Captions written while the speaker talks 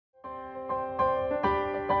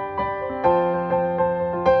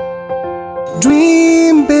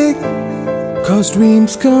Dream big, cause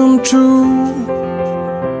dreams come true.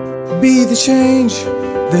 Be the change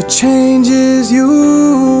that changes you.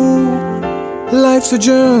 Life's a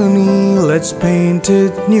journey, let's paint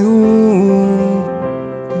it new.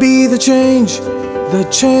 Be the change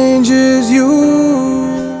that changes you.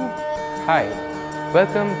 Hi,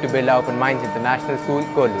 welcome to Birla Open Minds International School,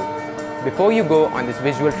 Kollu. Before you go on this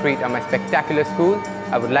visual treat at my spectacular school,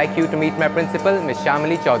 I would like you to meet my principal, Ms.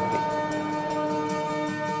 Shamali Chaudhary.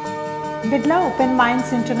 Birla Open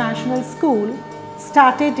Minds International School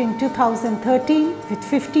started in 2013 with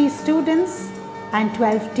 50 students and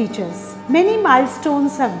 12 teachers. Many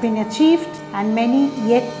milestones have been achieved and many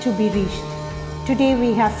yet to be reached. Today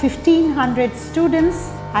we have 1500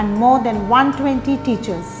 students and more than 120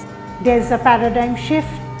 teachers. There is a paradigm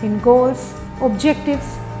shift in goals,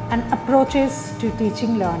 objectives and approaches to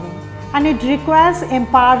teaching learning. And it requires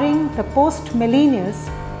empowering the post-millennials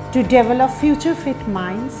to develop future-fit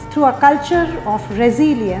minds through a culture of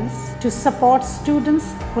resilience to support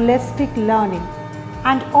students' holistic learning.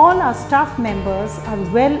 And all our staff members are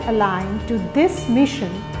well aligned to this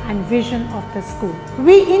mission and vision of the school.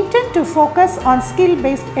 We intend to focus on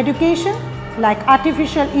skill-based education like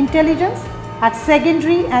artificial intelligence at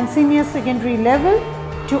secondary and senior secondary level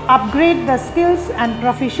to upgrade the skills and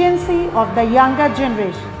proficiency of the younger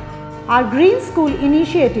generation. Our Green School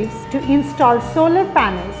initiatives to install solar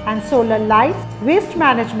panels and solar lights, waste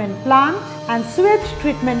management plant and sewage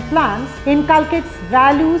treatment plants inculcates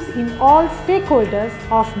values in all stakeholders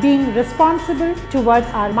of being responsible towards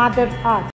our Mother Earth.